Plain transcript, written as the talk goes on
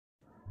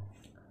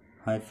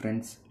Hi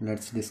friends,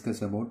 let's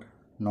discuss about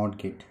NOT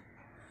gate.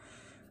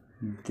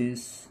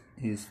 This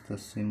is the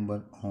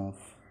symbol of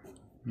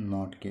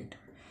NOT gate.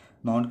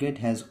 NOT gate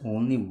has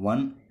only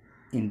one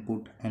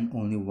input and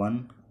only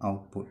one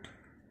output.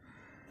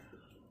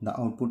 The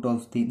output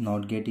of the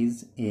NOT gate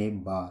is a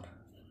bar.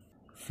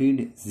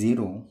 Feed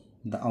 0,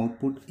 the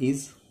output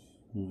is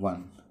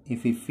 1.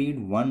 If we feed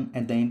 1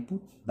 at the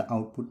input, the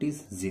output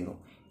is 0.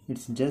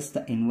 It's just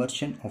the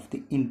inversion of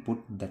the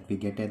input that we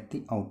get at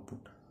the output.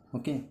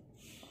 Okay.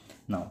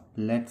 Now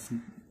let's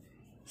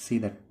see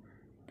the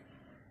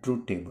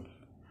truth table.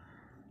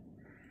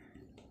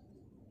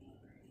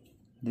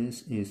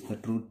 This is the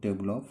truth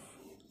table of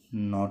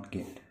NOT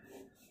gate.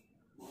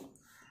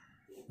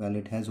 Well,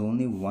 it has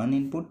only one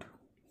input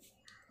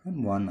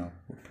and one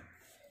output.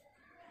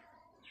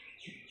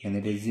 When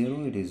it is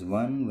 0, it is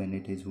 1. When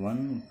it is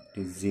 1, it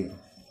is 0.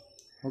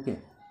 Okay.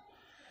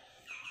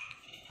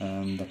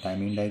 And the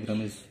timing diagram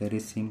is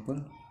very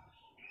simple.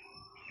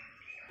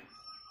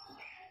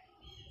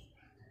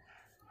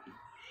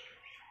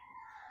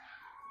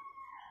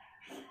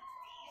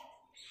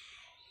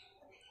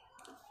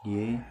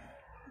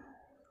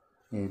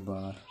 A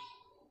bar.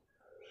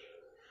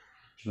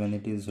 When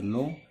it is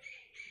low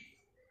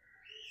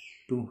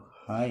to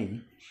high,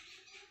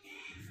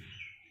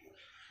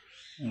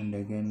 and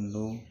again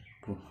low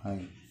to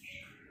high.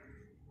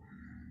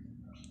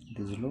 It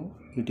is low,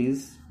 it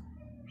is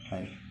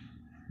high.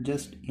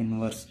 Just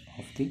inverse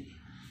of the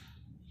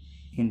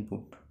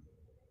input.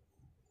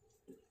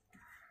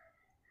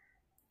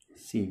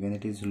 See, when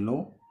it is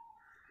low,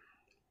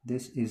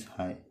 this is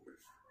high.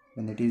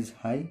 When it is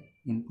high,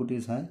 input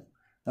is high,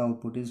 the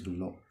output is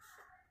low.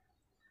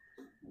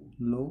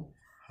 Low,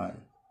 high,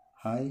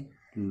 high,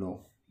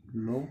 low,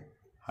 low,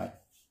 high.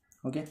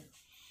 Okay.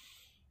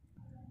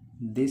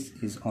 This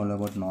is all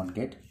about NOT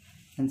gate.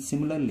 And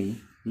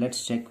similarly,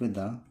 let's check with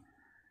the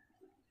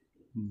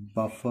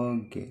buffer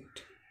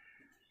gate.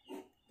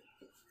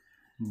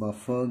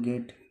 Buffer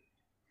gate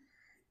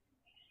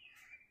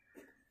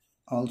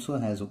also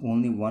has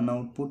only one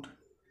output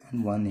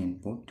and one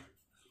input.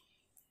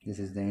 This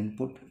is the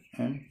input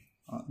and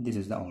this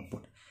is the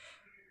output.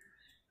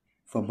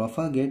 For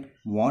buffer gate,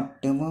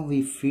 whatever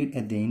we feed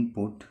at the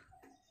input,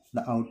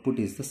 the output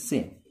is the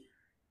same.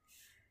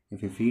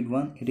 If we feed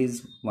 1, it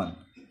is 1.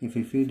 If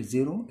we feed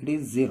 0, it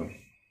is 0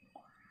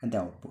 at the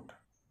output.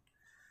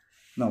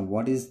 Now,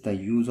 what is the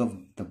use of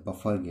the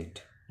buffer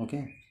gate?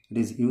 Okay, it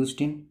is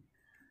used in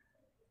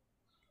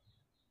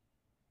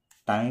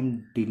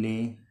time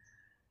delay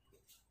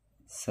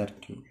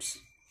circuits.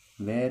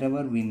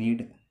 Wherever we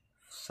need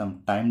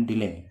some time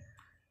delay,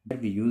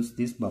 we use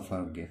this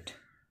buffer gate.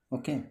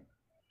 Okay,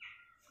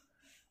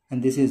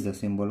 and this is the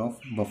symbol of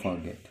buffer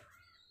gate.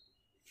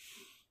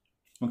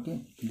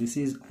 Okay, this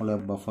is all a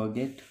buffer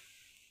gate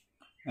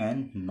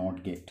and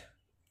NOT gate.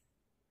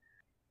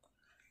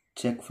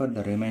 Check for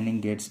the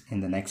remaining gates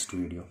in the next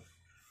video.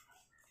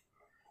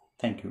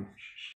 Thank you.